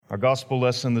Our gospel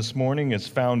lesson this morning is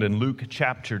found in Luke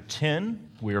chapter 10.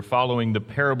 We are following the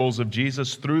parables of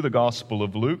Jesus through the Gospel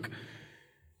of Luke.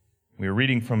 We are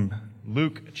reading from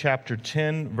Luke chapter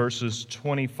 10, verses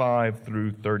 25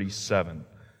 through 37,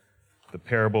 the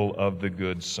parable of the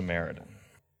Good Samaritan.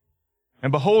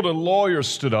 And behold, a lawyer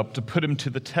stood up to put him to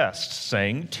the test,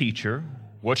 saying, "Teacher,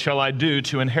 what shall I do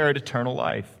to inherit eternal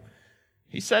life?"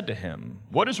 He said to him,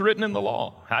 "What is written in the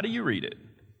law? How do you read it?"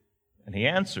 And he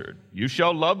answered, "You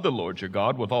shall love the Lord your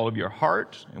God with all of your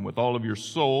heart, and with all of your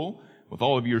soul, with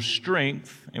all of your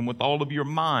strength, and with all of your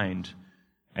mind,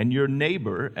 and your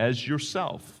neighbor as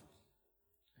yourself."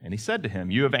 And he said to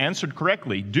him, "You have answered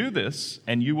correctly. Do this,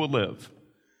 and you will live."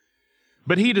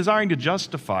 But he, desiring to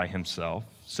justify himself,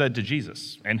 said to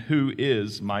Jesus, "And who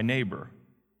is my neighbor?"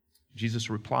 Jesus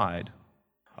replied,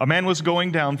 "A man was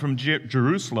going down from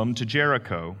Jerusalem to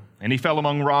Jericho, and he fell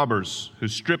among robbers, who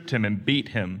stripped him and beat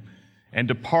him, and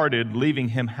departed, leaving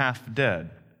him half dead.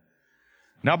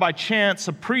 Now by chance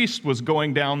a priest was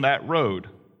going down that road,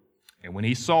 and when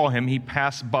he saw him, he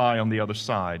passed by on the other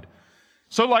side.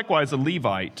 So likewise a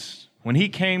Levite, when he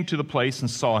came to the place and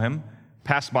saw him,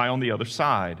 passed by on the other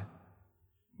side.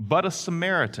 But a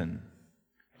Samaritan,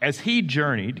 as he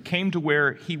journeyed, came to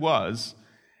where he was,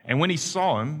 and when he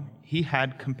saw him, he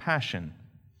had compassion.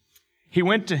 He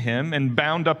went to him and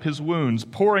bound up his wounds,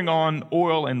 pouring on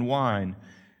oil and wine.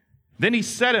 Then he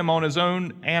set him on his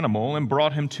own animal and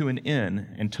brought him to an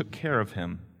inn and took care of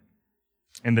him.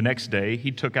 And the next day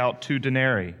he took out 2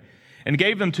 denarii and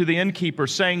gave them to the innkeeper,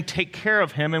 saying, "Take care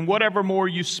of him, and whatever more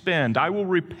you spend, I will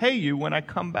repay you when I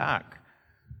come back."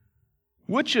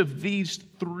 Which of these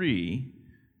 3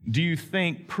 do you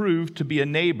think proved to be a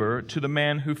neighbor to the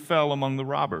man who fell among the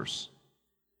robbers?"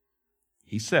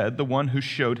 He said, "The one who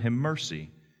showed him mercy."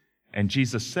 And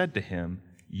Jesus said to him,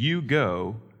 "You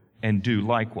go and do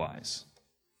likewise."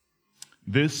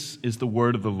 This is the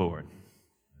word of the Lord.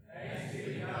 Thanks be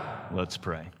to God. Let's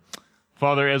pray.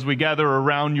 Father, as we gather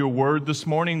around your word this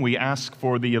morning, we ask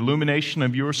for the illumination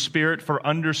of your Spirit for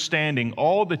understanding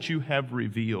all that you have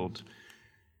revealed.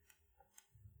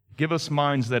 Give us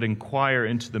minds that inquire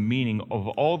into the meaning of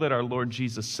all that our Lord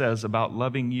Jesus says about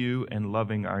loving you and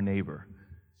loving our neighbor.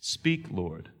 Speak,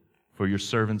 Lord, for your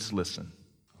servants listen.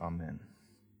 Amen.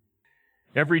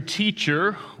 Every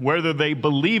teacher, whether they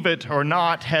believe it or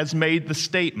not, has made the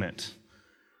statement.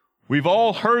 We've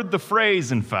all heard the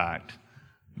phrase, in fact,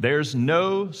 "There's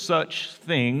no such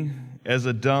thing as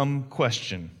a dumb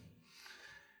question."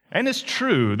 And it's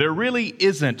true, there really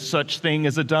isn't such thing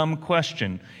as a dumb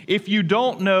question. If you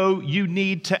don't know, you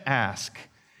need to ask.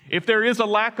 If there is a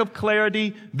lack of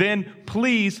clarity, then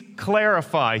please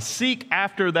clarify. Seek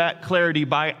after that clarity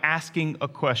by asking a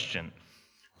question.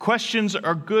 Questions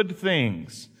are good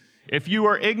things. If you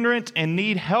are ignorant and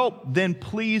need help, then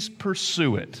please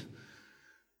pursue it.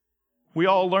 We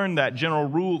all learn that general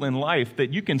rule in life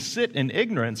that you can sit in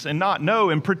ignorance and not know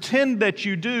and pretend that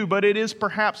you do, but it is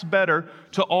perhaps better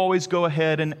to always go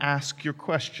ahead and ask your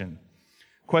question.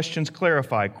 Questions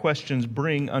clarify, questions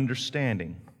bring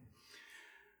understanding.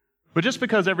 But just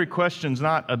because every question's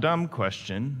not a dumb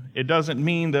question, it doesn't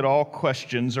mean that all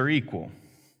questions are equal.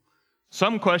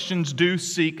 Some questions do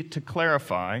seek to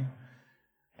clarify,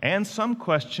 and some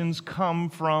questions come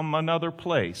from another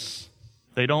place.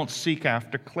 They don't seek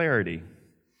after clarity.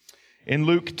 In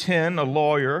Luke 10, a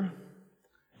lawyer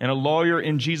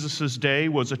in Jesus' day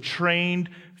was a trained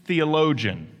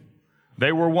theologian.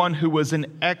 They were one who was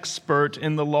an expert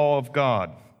in the law of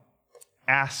God.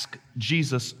 Ask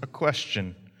Jesus a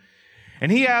question. And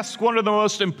he asked one of the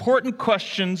most important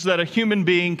questions that a human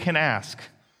being can ask.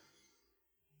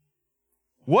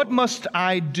 What must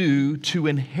I do to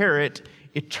inherit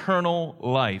eternal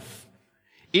life?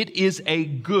 It is a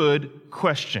good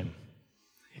question.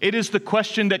 It is the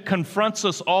question that confronts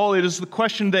us all. It is the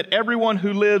question that everyone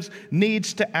who lives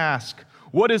needs to ask.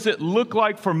 What does it look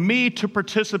like for me to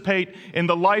participate in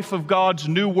the life of God's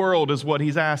new world, is what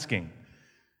he's asking.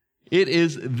 It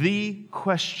is the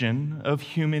question of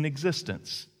human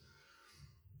existence.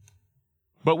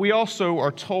 But we also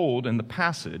are told in the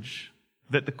passage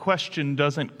that the question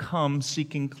doesn't come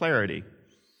seeking clarity.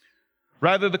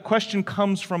 Rather, the question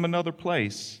comes from another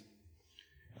place.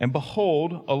 And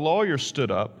behold, a lawyer stood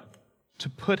up to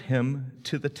put him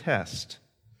to the test.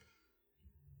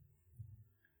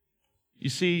 You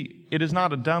see, it is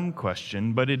not a dumb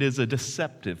question, but it is a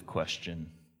deceptive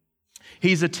question.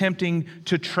 He's attempting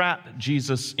to trap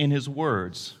Jesus in his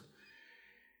words.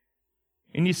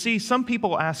 And you see, some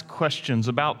people ask questions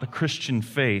about the Christian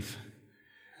faith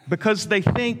because they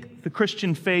think the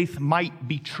Christian faith might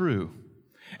be true.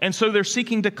 And so they're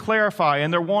seeking to clarify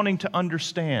and they're wanting to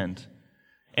understand.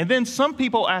 And then some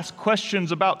people ask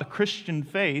questions about the Christian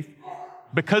faith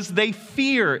because they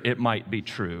fear it might be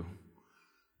true.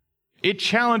 It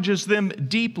challenges them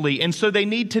deeply, and so they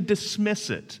need to dismiss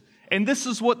it. And this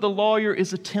is what the lawyer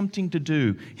is attempting to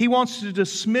do. He wants to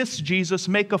dismiss Jesus,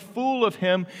 make a fool of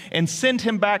him, and send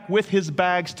him back with his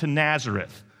bags to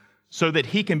Nazareth so that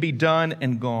he can be done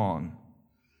and gone.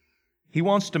 He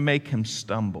wants to make him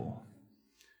stumble.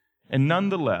 And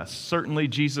nonetheless, certainly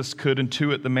Jesus could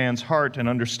intuit the man's heart and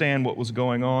understand what was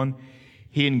going on.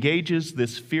 He engages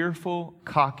this fearful,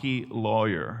 cocky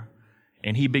lawyer,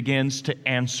 and he begins to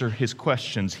answer his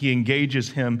questions. He engages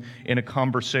him in a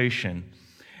conversation.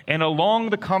 And along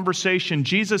the conversation,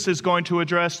 Jesus is going to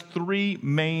address three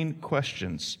main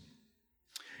questions.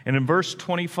 And in verse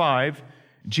 25,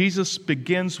 Jesus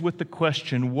begins with the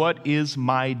question, "What is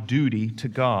my duty to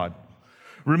God?"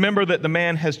 Remember that the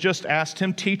man has just asked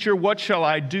him, "Teacher, what shall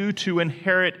I do to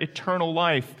inherit eternal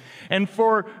life?" And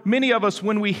for many of us,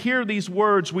 when we hear these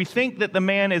words, we think that the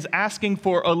man is asking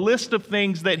for a list of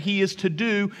things that he is to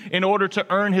do in order to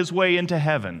earn his way into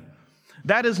heaven.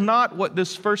 That is not what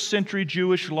this first century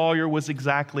Jewish lawyer was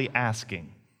exactly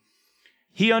asking.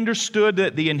 He understood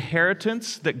that the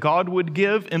inheritance that God would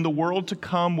give in the world to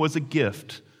come was a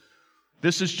gift.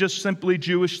 This is just simply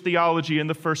Jewish theology in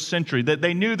the first century, that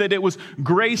they knew that it was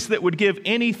grace that would give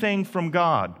anything from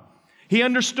God. He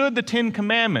understood the Ten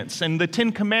Commandments, and the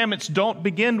Ten Commandments don't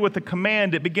begin with a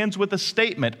command, it begins with a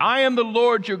statement. "I am the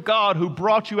Lord your God who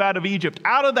brought you out of Egypt,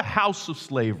 out of the house of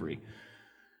slavery."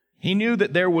 He knew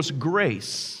that there was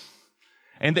grace,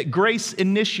 and that grace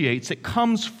initiates, it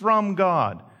comes from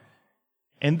God.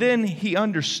 And then he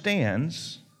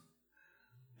understands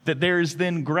that there is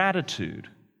then gratitude.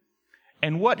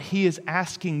 And what he is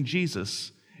asking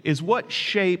Jesus is, what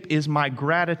shape is my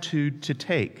gratitude to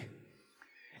take?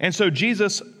 And so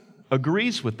Jesus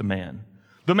agrees with the man.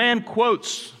 The man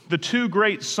quotes the two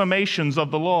great summations of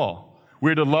the law.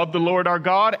 We're to love the Lord our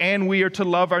God, and we are to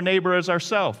love our neighbor as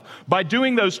ourselves. By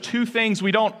doing those two things,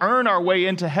 we don't earn our way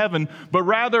into heaven, but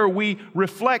rather we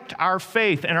reflect our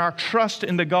faith and our trust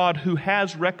in the God who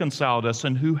has reconciled us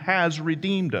and who has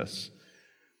redeemed us.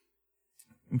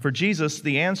 And for Jesus,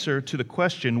 the answer to the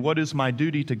question, "What is my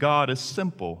duty to God?" is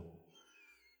simple.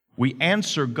 We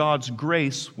answer God's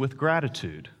grace with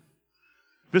gratitude.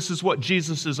 This is what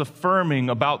Jesus is affirming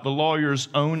about the lawyer's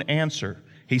own answer.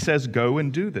 He says, "Go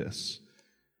and do this."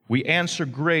 We answer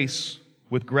grace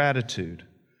with gratitude.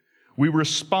 We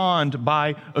respond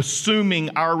by assuming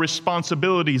our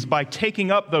responsibilities, by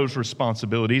taking up those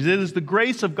responsibilities. It is the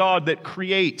grace of God that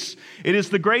creates. It is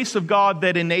the grace of God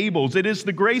that enables. It is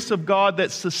the grace of God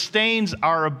that sustains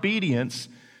our obedience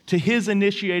to His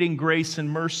initiating grace and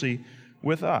mercy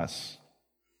with us.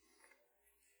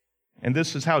 And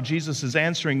this is how Jesus is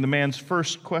answering the man's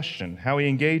first question, how he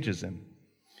engages him.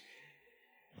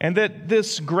 And that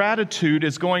this gratitude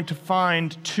is going to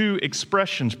find two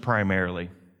expressions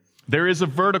primarily. There is a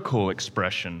vertical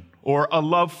expression, or a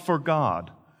love for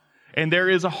God. And there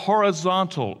is a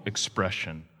horizontal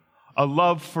expression, a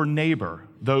love for neighbor,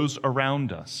 those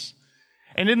around us.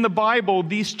 And in the Bible,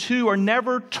 these two are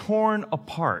never torn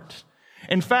apart.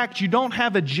 In fact, you don't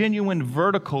have a genuine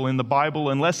vertical in the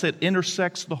Bible unless it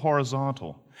intersects the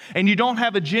horizontal. And you don't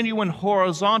have a genuine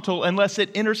horizontal unless it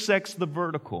intersects the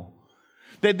vertical.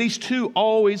 That these two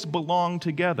always belong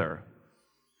together.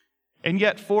 And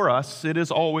yet for us, it is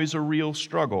always a real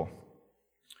struggle.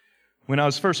 When I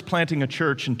was first planting a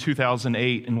church in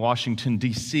 2008 in Washington,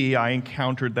 D.C., I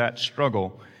encountered that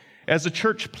struggle. As a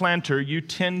church planter, you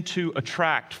tend to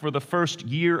attract for the first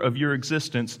year of your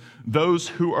existence those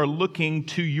who are looking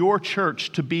to your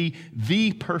church to be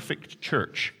the perfect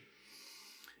church.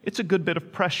 It's a good bit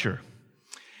of pressure.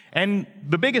 And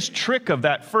the biggest trick of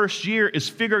that first year is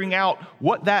figuring out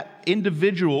what that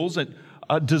individual's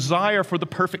desire for the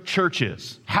perfect church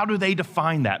is. How do they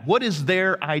define that? What is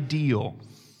their ideal?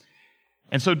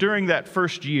 And so during that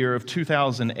first year of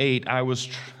 2008, I was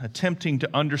attempting to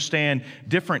understand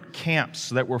different camps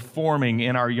that were forming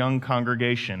in our young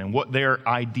congregation and what their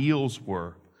ideals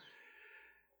were.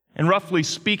 And roughly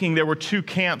speaking, there were two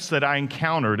camps that I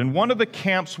encountered. And one of the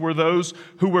camps were those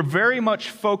who were very much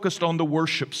focused on the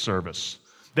worship service,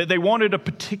 that they wanted a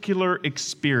particular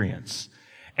experience.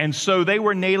 And so they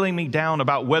were nailing me down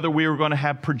about whether we were going to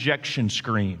have projection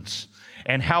screens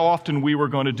and how often we were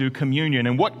going to do communion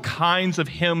and what kinds of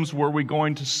hymns were we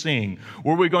going to sing.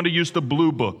 Were we going to use the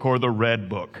blue book or the red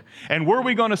book? And were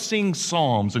we going to sing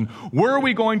psalms? And were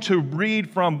we going to read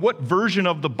from what version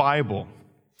of the Bible?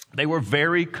 They were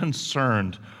very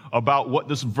concerned about what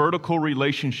this vertical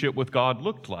relationship with God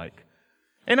looked like.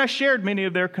 And I shared many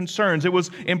of their concerns. It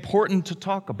was important to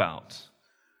talk about.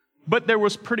 But there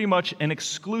was pretty much an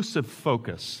exclusive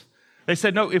focus. They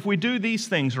said, no, if we do these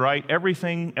things right,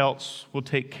 everything else will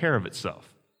take care of itself.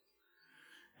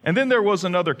 And then there was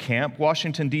another camp.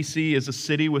 Washington, D.C. is a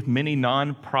city with many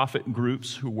nonprofit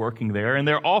groups who are working there, and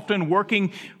they're often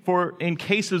working in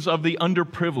cases of the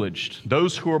underprivileged,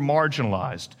 those who are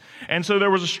marginalized. And so there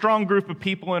was a strong group of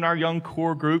people in our young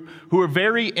core group who were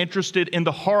very interested in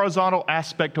the horizontal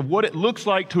aspect of what it looks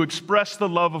like to express the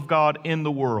love of God in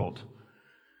the world.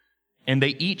 And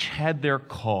they each had their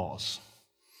cause.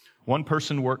 One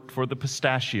person worked for the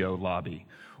pistachio lobby.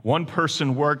 One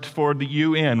person worked for the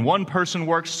UN. One person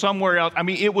worked somewhere else. I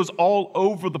mean, it was all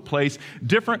over the place,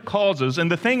 different causes.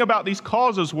 And the thing about these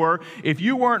causes were, if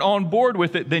you weren't on board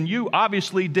with it, then you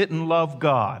obviously didn't love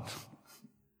God.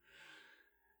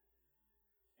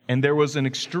 And there was an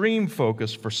extreme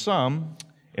focus for some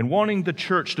in wanting the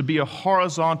church to be a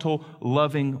horizontal,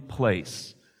 loving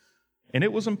place. And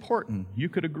it was important. You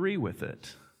could agree with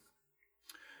it.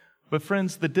 But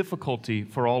friends, the difficulty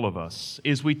for all of us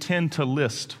is we tend to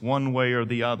list one way or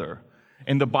the other,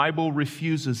 and the Bible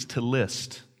refuses to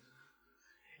list.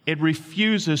 It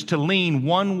refuses to lean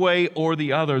one way or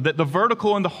the other, that the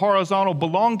vertical and the horizontal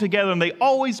belong together and they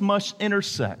always must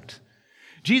intersect.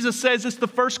 Jesus says it's the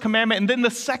first commandment, and then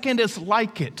the second is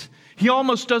like it. He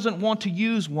almost doesn't want to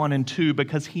use 1 and 2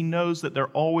 because he knows that they're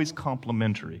always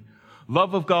complementary.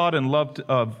 Love of God and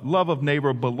love of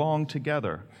neighbor belong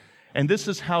together. And this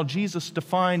is how Jesus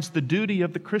defines the duty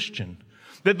of the Christian.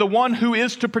 That the one who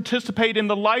is to participate in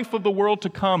the life of the world to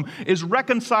come is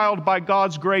reconciled by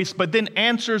God's grace, but then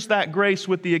answers that grace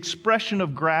with the expression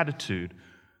of gratitude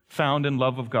found in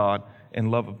love of God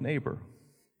and love of neighbor.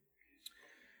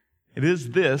 It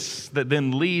is this that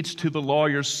then leads to the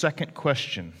lawyer's second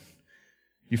question.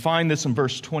 You find this in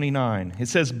verse 29. It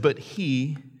says, "But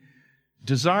he,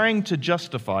 desiring to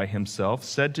justify himself,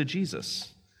 said to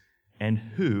Jesus, 'And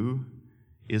who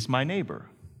is my neighbor?'"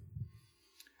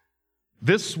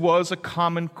 This was a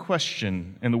common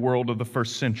question in the world of the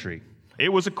first century.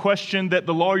 It was a question that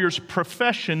the lawyer's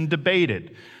profession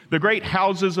debated. The great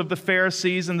houses of the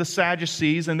Pharisees and the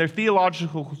Sadducees and their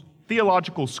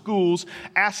theological schools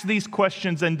asked these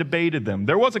questions and debated them.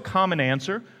 There was a common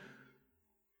answer,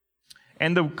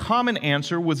 and the common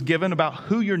answer was given about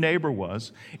who your neighbor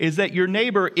was, is that your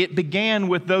neighbor, it began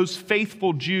with those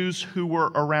faithful Jews who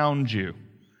were around you.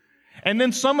 And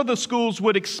then some of the schools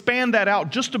would expand that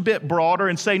out just a bit broader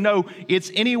and say, no,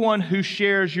 it's anyone who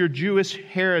shares your Jewish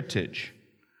heritage.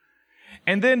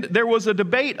 And then there was a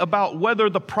debate about whether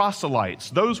the proselytes,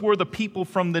 those were the people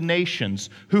from the nations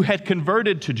who had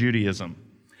converted to Judaism.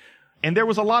 And there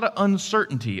was a lot of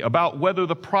uncertainty about whether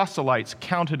the proselytes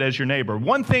counted as your neighbor.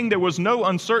 One thing there was no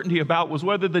uncertainty about was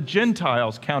whether the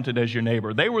Gentiles counted as your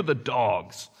neighbor. They were the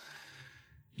dogs.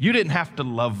 You didn't have to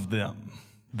love them.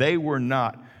 They were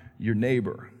not your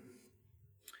neighbor.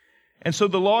 And so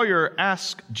the lawyer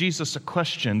asked Jesus a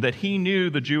question that he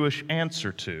knew the Jewish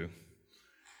answer to.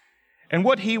 And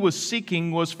what he was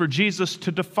seeking was for Jesus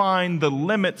to define the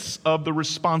limits of the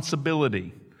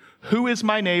responsibility. Who is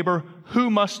my neighbor?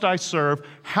 Who must I serve?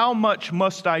 How much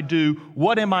must I do?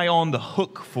 What am I on the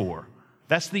hook for?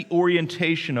 That's the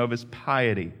orientation of his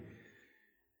piety.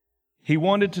 He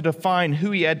wanted to define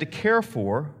who he had to care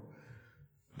for,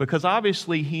 because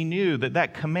obviously he knew that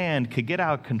that command could get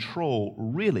out of control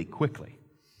really quickly.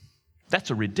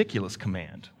 That's a ridiculous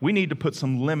command. We need to put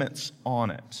some limits on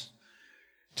it.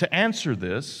 To answer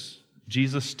this,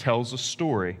 Jesus tells a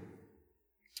story.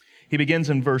 He begins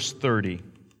in verse 30.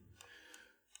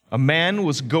 "A man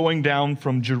was going down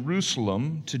from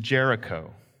Jerusalem to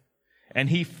Jericho, and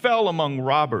he fell among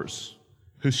robbers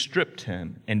who stripped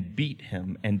him and beat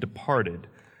him and departed,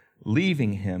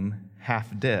 leaving him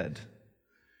half dead."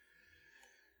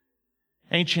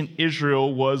 Ancient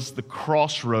Israel was the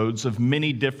crossroads of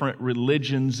many different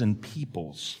religions and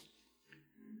peoples.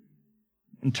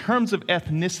 In terms of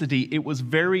ethnicity, it was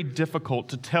very difficult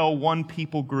to tell one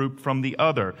people group from the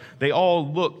other. They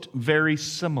all looked very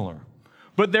similar.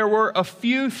 But there were a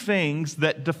few things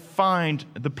that defined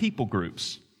the people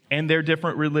groups and their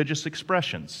different religious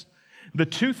expressions. The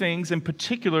two things in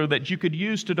particular that you could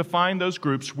use to define those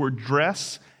groups were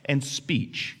dress and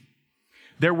speech.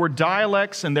 There were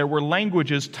dialects and there were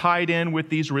languages tied in with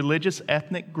these religious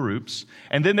ethnic groups.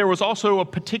 And then there was also a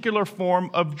particular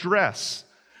form of dress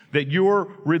that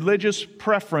your religious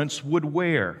preference would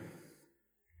wear.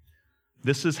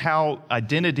 This is how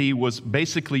identity was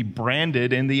basically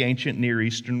branded in the ancient Near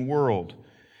Eastern world.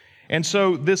 And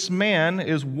so this man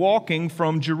is walking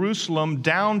from Jerusalem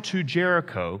down to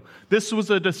Jericho. This was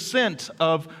a descent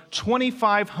of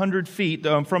 2,500 feet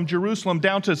from Jerusalem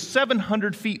down to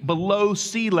 700 feet below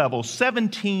sea level,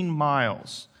 17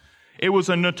 miles. It was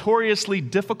a notoriously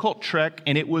difficult trek,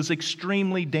 and it was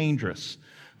extremely dangerous.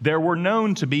 There were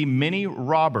known to be many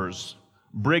robbers,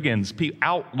 brigands,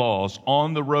 outlaws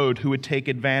on the road who would take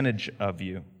advantage of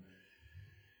you.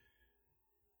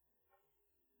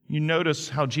 You notice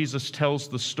how Jesus tells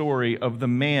the story of the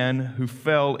man who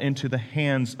fell into the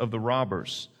hands of the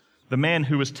robbers, the man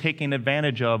who was taken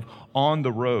advantage of on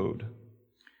the road.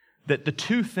 That the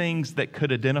two things that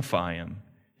could identify him,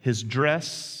 his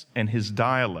dress and his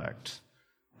dialect,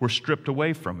 were stripped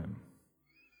away from him.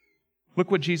 Look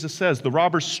what Jesus says. The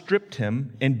robbers stripped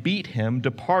him and beat him,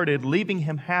 departed, leaving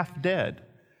him half dead.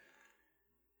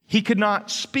 He could not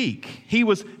speak. He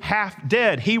was half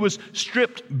dead. He was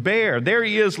stripped bare. There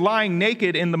he is lying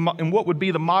naked in what would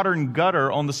be the modern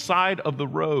gutter on the side of the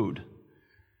road.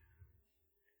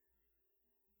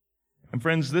 And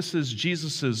friends, this is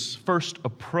Jesus' first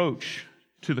approach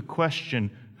to the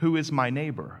question, who is my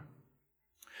neighbor?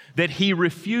 That he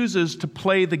refuses to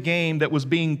play the game that was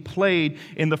being played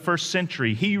in the first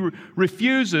century. He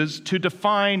refuses to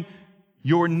define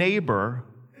your neighbor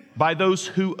by those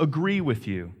who agree with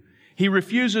you. He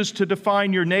refuses to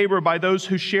define your neighbor by those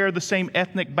who share the same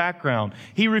ethnic background.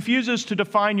 He refuses to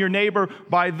define your neighbor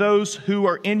by those who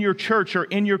are in your church or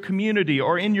in your community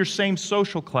or in your same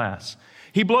social class.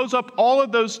 He blows up all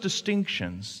of those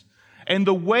distinctions. And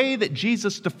the way that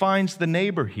Jesus defines the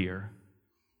neighbor here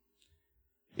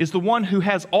is the one who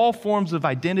has all forms of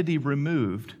identity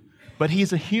removed, but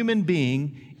he's a human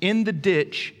being in the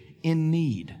ditch in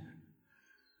need.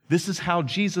 This is how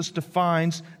Jesus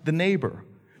defines the neighbor.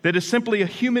 That is simply a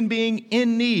human being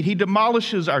in need. He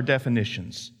demolishes our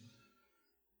definitions.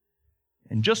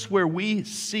 And just where we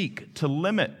seek to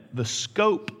limit the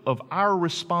scope of our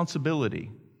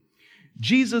responsibility,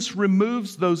 Jesus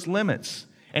removes those limits.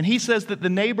 And he says that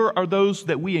the neighbor are those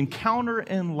that we encounter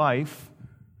in life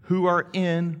who are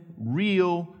in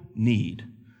real need,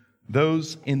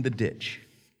 those in the ditch.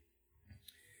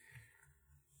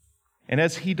 And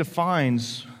as he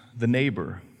defines the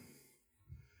neighbor,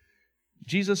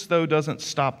 Jesus, though, doesn't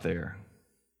stop there.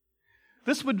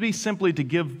 This would be simply to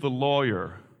give the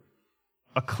lawyer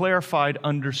a clarified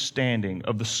understanding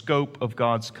of the scope of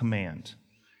God's command.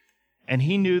 And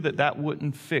he knew that that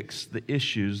wouldn't fix the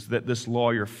issues that this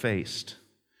lawyer faced.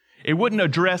 It wouldn't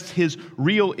address his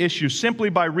real issue. Simply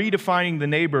by redefining the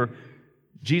neighbor,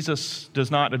 Jesus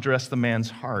does not address the man's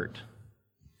heart.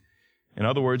 In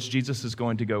other words, Jesus is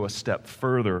going to go a step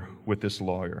further with this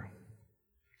lawyer.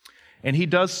 And he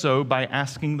does so by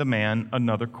asking the man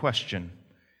another question.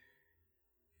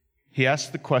 He asks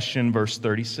the question, verse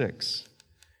 36.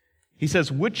 He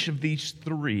says, "Which of these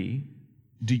three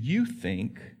do you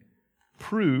think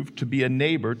proved to be a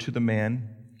neighbor to the man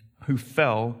who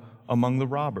fell among the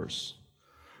robbers?"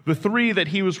 The three that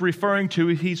he was referring to,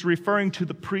 he's referring to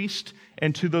the priest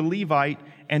and to the Levite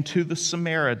and to the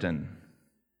Samaritan.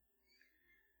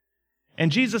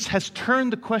 And Jesus has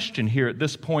turned the question here at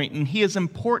this point, and he has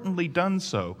importantly done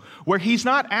so, where he's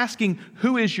not asking,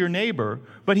 who is your neighbor,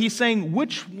 but he's saying,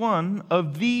 which one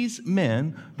of these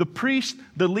men, the priest,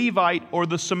 the Levite, or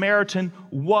the Samaritan,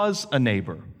 was a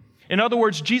neighbor? In other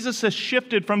words, Jesus has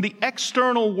shifted from the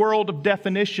external world of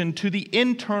definition to the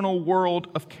internal world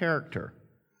of character.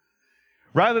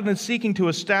 Rather than seeking to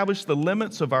establish the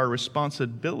limits of our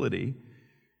responsibility,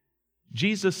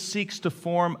 Jesus seeks to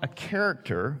form a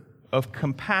character of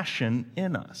compassion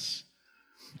in us.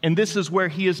 And this is where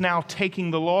he is now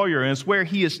taking the lawyer, and it's where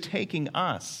he is taking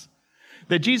us.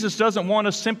 That Jesus doesn't want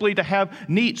us simply to have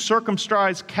neat,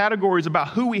 circumscribed categories about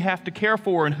who we have to care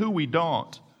for and who we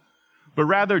don't. But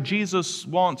rather, Jesus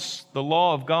wants the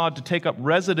law of God to take up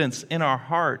residence in our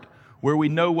heart, where we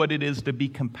know what it is to be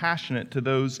compassionate to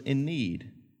those in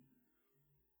need.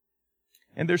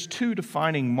 And there's two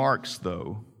defining marks,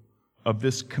 though, of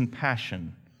this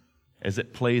compassion as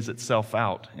it plays itself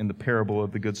out in the parable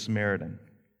of the Good Samaritan.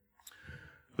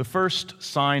 The first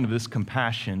sign of this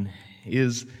compassion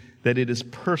is that it is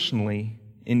personally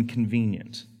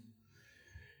inconvenient.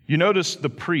 You notice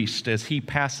the priest as he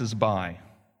passes by.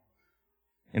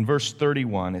 In verse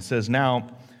 31, it says,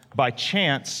 "Now, by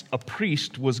chance, a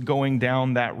priest was going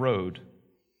down that road.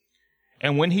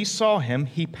 And when he saw him,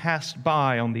 he passed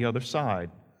by on the other side.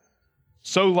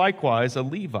 So likewise, a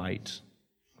Levite,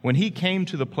 when he came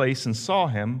to the place and saw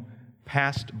him,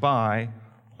 passed by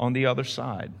on the other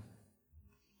side."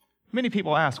 Many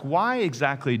people ask, why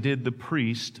exactly did the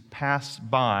priest pass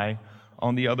by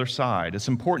on the other side. It's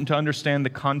important to understand the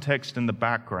context and the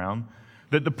background,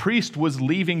 that the priest was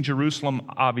leaving Jerusalem,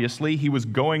 obviously. He was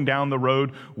going down the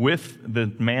road with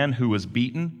the man who was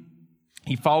beaten.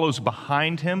 He follows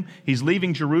behind him. He's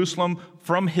leaving Jerusalem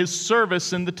from his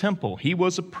service in the temple. He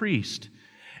was a priest.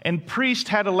 And priests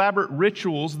had elaborate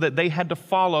rituals that they had to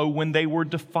follow when they were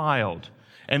defiled.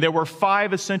 And there were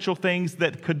 5 essential things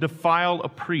that could defile a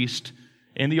priest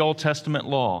in the Old Testament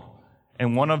law.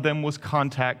 And one of them was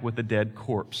contact with a dead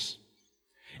corpse.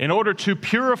 In order to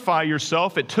purify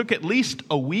yourself, it took at least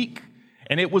a week,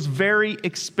 and it was very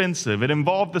expensive. It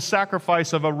involved the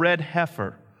sacrifice of a red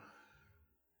heifer.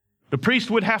 The priest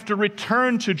would have to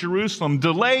return to Jerusalem,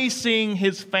 delay seeing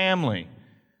his family.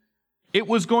 It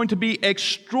was going to be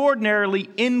extraordinarily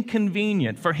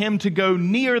inconvenient for him to go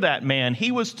near that man.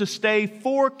 He was to stay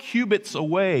 4 cubits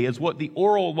away, is what the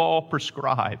oral law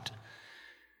prescribed.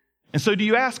 And so do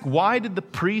you ask, why did the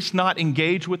priest not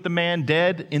engage with the man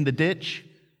dead in the ditch,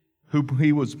 who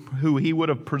he would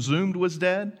have presumed was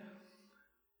dead?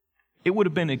 It would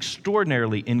have been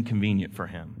extraordinarily inconvenient for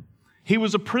him. He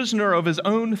was a prisoner of his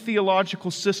own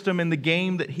theological system in the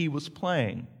game that he was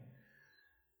playing.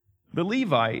 The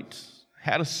Levite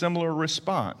had a similar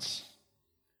response.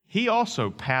 He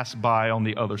also passed by on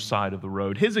the other side of the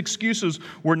road. His excuses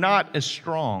were not as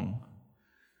strong,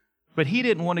 but he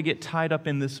didn't want to get tied up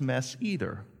in this mess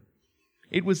either.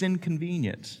 It was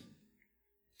inconvenient.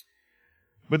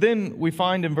 But then we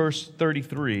find in verse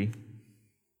 33,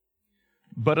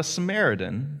 but a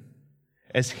Samaritan,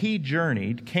 as he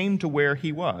journeyed, came to where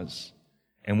he was,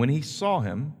 and when he saw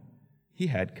him, he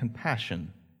had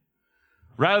compassion.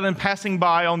 Rather than passing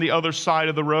by on the other side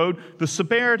of the road, the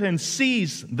Samaritan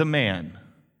sees the man,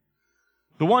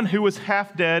 the one who was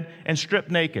half dead and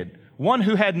stripped naked, one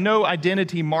who had no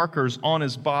identity markers on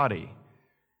his body,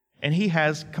 and he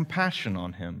has compassion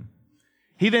on him.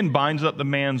 He then binds up the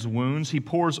man's wounds. He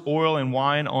pours oil and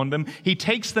wine on them. He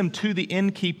takes them to the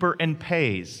innkeeper and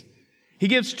pays. He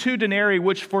gives 2 denarii,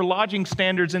 which for lodging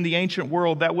standards in the ancient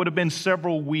world, that would have been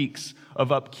several weeks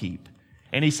of upkeep.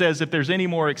 And he says, if there's any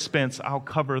more expense, I'll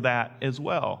cover that as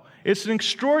well. It's an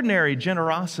extraordinary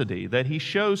generosity that he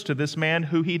shows to this man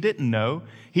who he didn't know.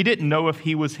 He didn't know if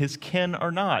he was his kin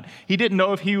or not. He didn't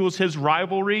know if he was his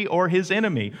rivalry or his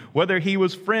enemy, whether he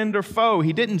was friend or foe.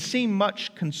 He didn't seem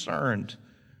much concerned.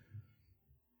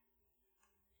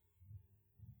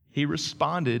 He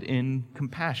responded in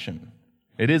compassion.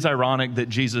 It is ironic that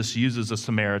Jesus uses a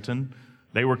Samaritan.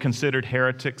 They were considered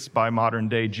heretics by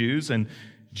modern-day Jews, and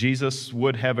Jesus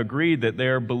would have agreed that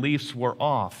their beliefs were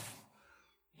off.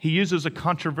 He uses a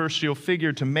controversial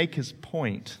figure to make his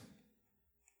point.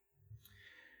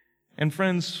 And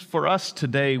friends, for us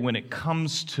today, when it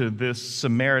comes to this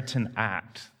Samaritan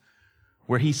act,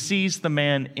 where he sees the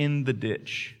man in the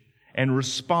ditch and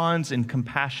responds in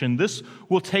compassion, this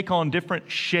will take on different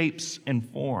shapes and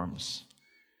forms.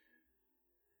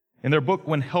 In their book,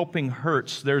 When Helping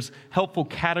Hurts, there's helpful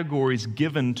categories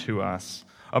given to us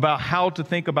about how to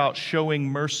think about showing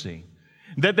mercy.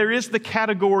 That there is the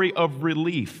category of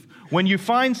relief. When you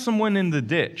find someone in the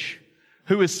ditch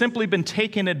who has simply been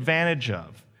taken advantage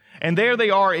of, and there they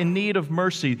are in need of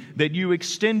mercy, that you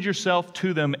extend yourself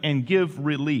to them and give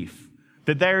relief.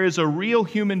 That there is a real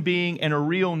human being and a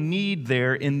real need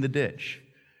there in the ditch.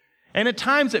 And at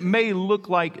times it may look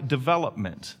like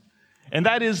development. And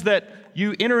that is that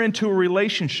you enter into a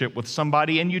relationship with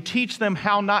somebody and you teach them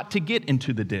how not to get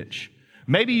into the ditch.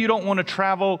 Maybe you don't want to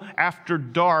travel after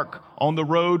dark on the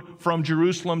road from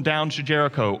Jerusalem down to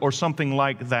Jericho or something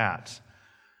like that.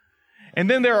 And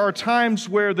then there are times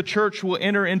where the church will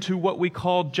enter into what we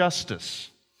call justice.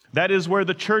 That is where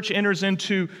the church enters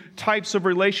into types of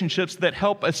relationships that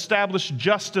help establish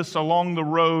justice along the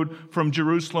road from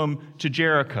Jerusalem to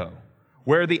Jericho,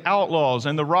 where the outlaws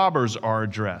and the robbers are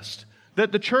addressed.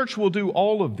 That the church will do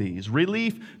all of these,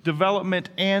 relief, development,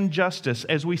 and justice,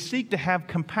 as we seek to have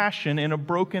compassion in a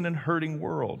broken and hurting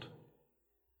world.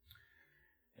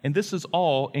 And this is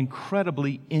all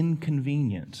incredibly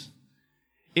inconvenient.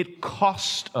 It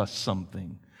costs us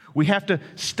something. We have to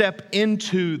step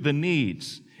into the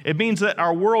needs. It means that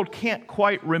our world can't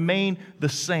quite remain the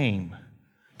same.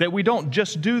 That we don't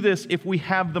just do this if we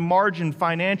have the margin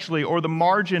financially or the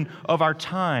margin of our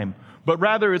time, but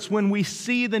rather it's when we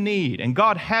see the need, and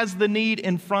God has the need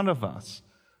in front of us.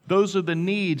 Those are the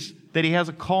needs that He has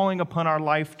a calling upon our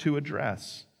life to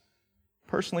address.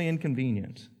 Personally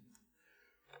inconvenient.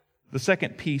 The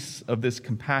second piece of this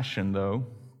compassion, though,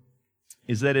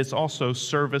 is that it's also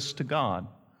service to God.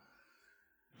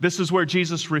 This is where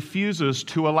Jesus refuses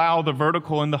to allow the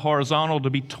vertical and the horizontal to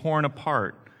be torn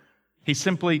apart. He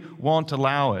simply won't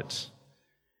allow it.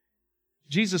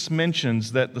 Jesus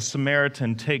mentions that the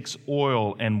Samaritan takes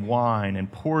oil and wine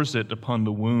and pours it upon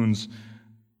the wounds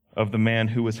of the man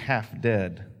who was half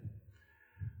dead.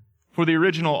 For the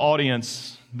original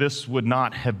audience, this would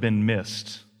not have been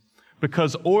missed,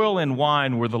 because oil and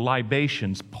wine were the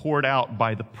libations poured out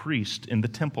by the priest in the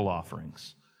temple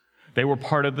offerings. They were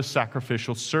part of the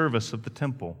sacrificial service of the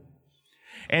temple.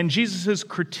 And Jesus'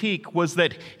 critique was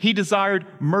that he desired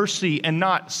mercy and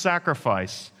not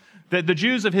sacrifice, that the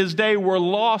Jews of his day were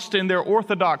lost in their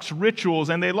orthodox rituals,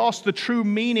 and they lost the true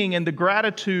meaning and the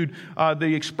gratitude,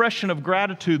 the expression of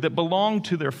gratitude that belonged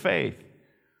to their faith.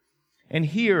 And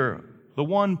here, the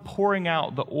one pouring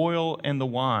out the oil and the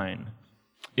wine,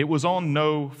 it was on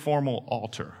no formal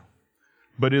altar,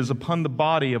 but is upon the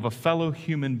body of a fellow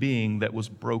human being that was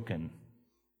broken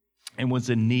and was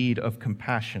in need of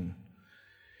compassion.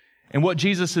 And what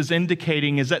Jesus is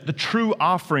indicating is that the true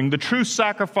offering, the true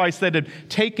sacrifice that had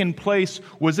taken place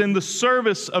was in the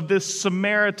service of this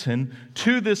Samaritan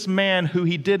to this man who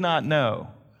he did not know.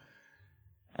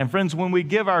 And friends, when we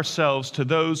give ourselves to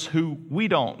those who we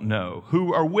don't know,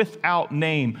 who are without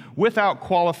name, without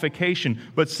qualification,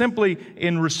 but simply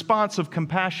in response of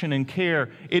compassion and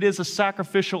care, it is a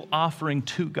sacrificial offering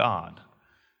to God,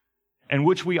 in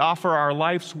which we offer our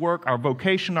life's work, our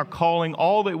vocation, our calling,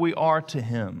 all that we are to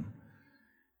Him.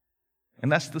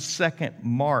 And that's the second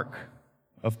mark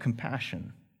of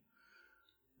compassion,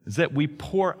 is that we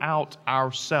pour out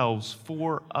ourselves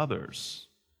for others,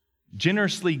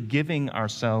 generously giving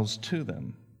ourselves to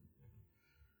them.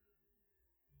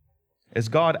 As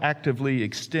God actively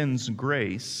extends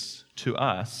grace to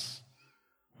us,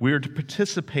 we are to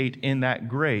participate in that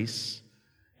grace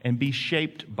and be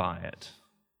shaped by it,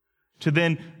 to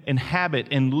then inhabit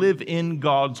and live in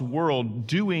God's world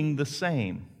doing the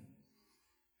same.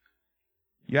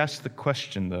 You ask the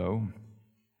question, though,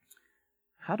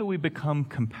 how do we become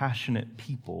compassionate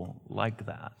people like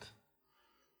that?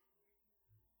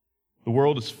 The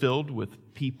world is filled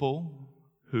with people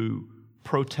who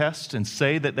protest and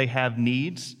say that they have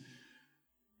needs,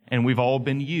 and we've all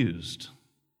been used.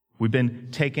 We've been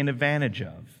taken advantage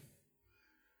of.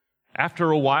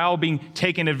 After a while being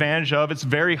taken advantage of, it's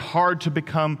very hard to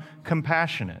become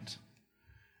compassionate.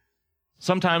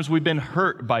 Sometimes we've been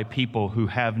hurt by people who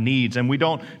have needs, and we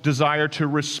don't desire to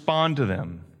respond to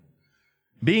them.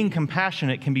 Being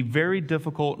compassionate can be very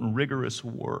difficult and rigorous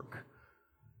work.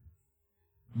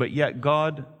 But yet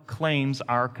God claims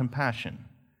our compassion.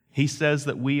 He says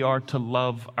that we are to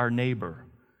love our neighbor.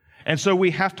 And so we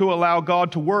have to allow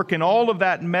God to work in all of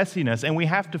that messiness, and we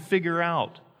have to figure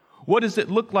out, what does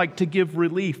it look like to give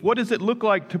relief? What does it look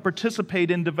like to participate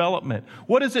in development?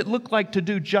 What does it look like to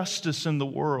do justice in the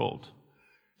world?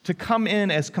 To come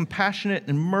in as compassionate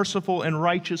and merciful and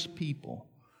righteous people.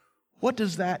 What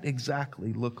does that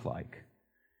exactly look like?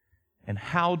 And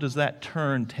how does that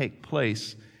turn take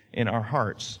place in our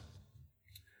hearts?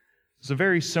 It's a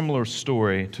very similar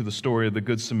story to the story of the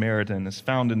Good Samaritan. It's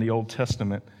found in the Old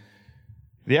Testament.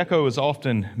 The echo is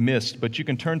often missed, but you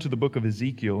can turn to the book of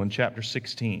Ezekiel in chapter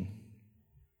 16.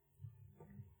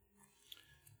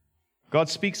 God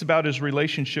speaks about His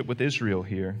relationship with Israel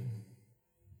here.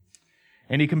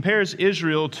 And He compares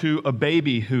Israel to a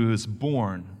baby who is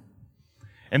born.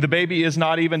 And the baby is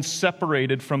not even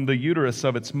separated from the uterus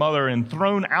of its mother and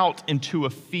thrown out into a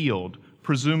field,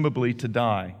 presumably to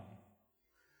die.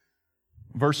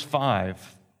 Verse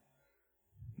 5,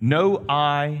 "No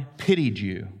eye pitied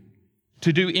you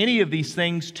to do any of these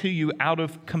things to you out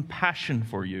of compassion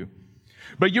for you.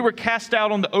 But you were cast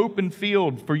out on the open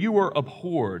field, for you were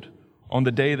abhorred on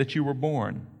the day that you were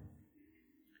born.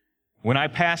 When I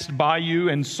passed by you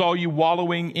and saw you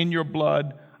wallowing in your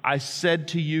blood, I said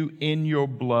to you, in your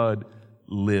blood,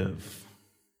 live."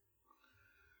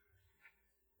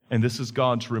 And this is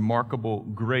God's remarkable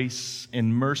grace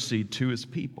and mercy to His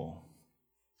people.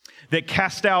 That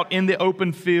cast out in the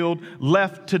open field,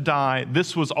 left to die,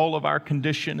 this was all of our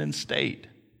condition and state.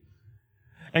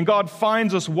 And God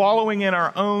finds us wallowing in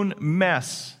our own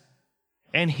mess,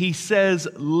 and He says,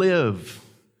 live.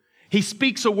 He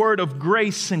speaks a word of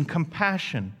grace and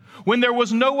compassion. When there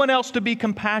was no one else to be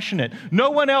compassionate,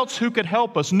 no one else who could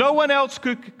help us, no one else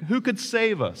who could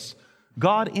save us,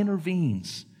 God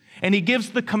intervenes. And He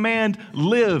gives the command,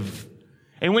 live.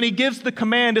 And when He gives the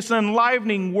command, it's an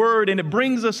enlivening word, and it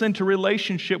brings us into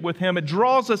relationship with Him. It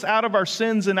draws us out of our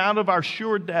sins and out of our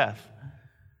sure death.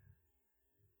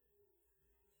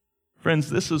 Friends,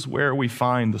 this is where we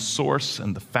find the source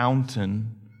and the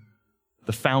fountain,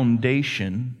 the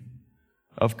foundation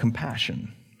of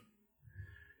compassion.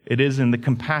 It is in the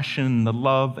compassion, the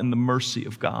love, and the mercy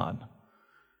of God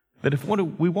that if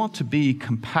we want to be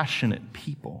compassionate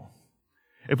people,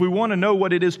 if we want to know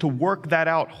what it is to work that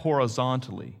out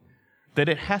horizontally, that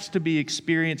it has to be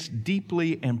experienced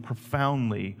deeply and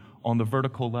profoundly on the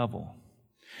vertical level.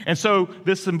 And so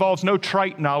this involves no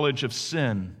trite knowledge of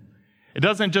sin. It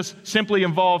doesn't just simply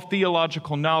involve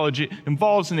theological knowledge. It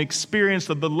involves an experience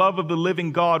of the love of the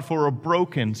living God for a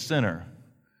broken sinner,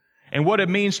 and what it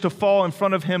means to fall in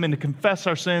front of Him and to confess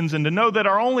our sins and to know that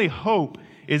our only hope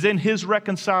is in His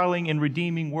reconciling and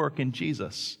redeeming work in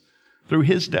Jesus through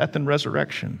His death and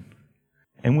resurrection.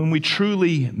 And when we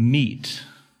truly meet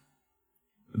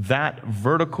that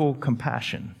vertical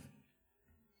compassion,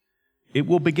 it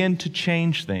will begin to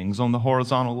change things on the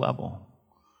horizontal level.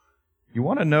 You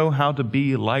want to know how to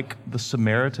be like the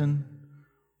Samaritan,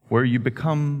 where you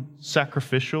become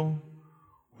sacrificial,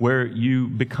 where you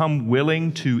become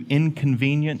willing to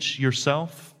inconvenience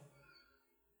yourself?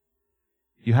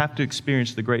 You have to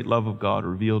experience the great love of God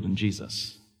revealed in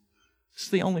Jesus. It's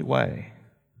the only way.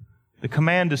 The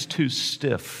command is too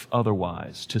stiff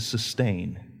otherwise to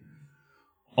sustain.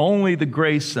 Only the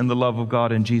grace and the love of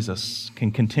God in Jesus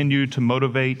can continue to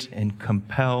motivate and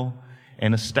compel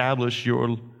and establish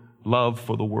your love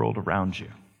for the world around you.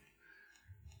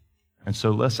 And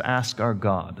so let's ask our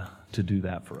God to do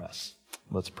that for us.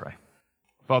 Let's pray.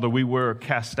 Father, we were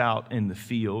cast out in the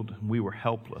field. We were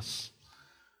helpless.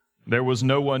 There was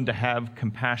no one to have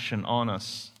compassion on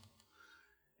us,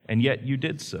 and yet you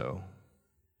did so.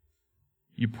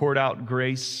 You poured out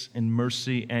grace and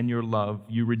mercy and your love.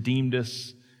 You redeemed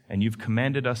us, and you've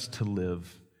commanded us to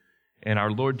live. In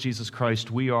our Lord Jesus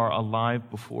Christ, we are alive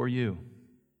before you.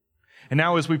 And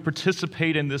now as we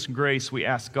participate in this grace, we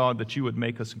ask God that you would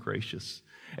make us gracious.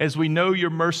 As we know your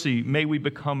mercy, may we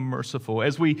become merciful.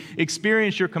 As we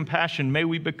experience your compassion, may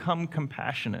we become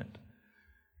compassionate.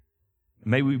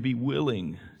 May we be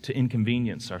willing to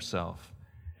inconvenience ourselves.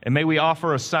 And may we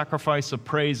offer a sacrifice of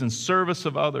praise and service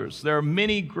of others. There are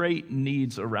many great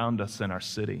needs around us in our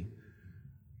city.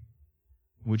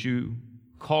 Would you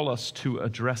call us to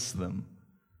address them?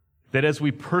 That as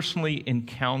we personally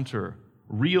encounter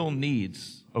real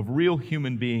needs of real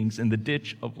human beings in the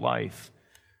ditch of life,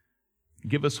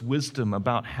 give us wisdom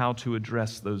about how to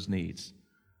address those needs.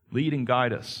 Lead and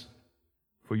guide us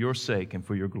for your sake and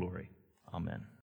for your glory. Amen.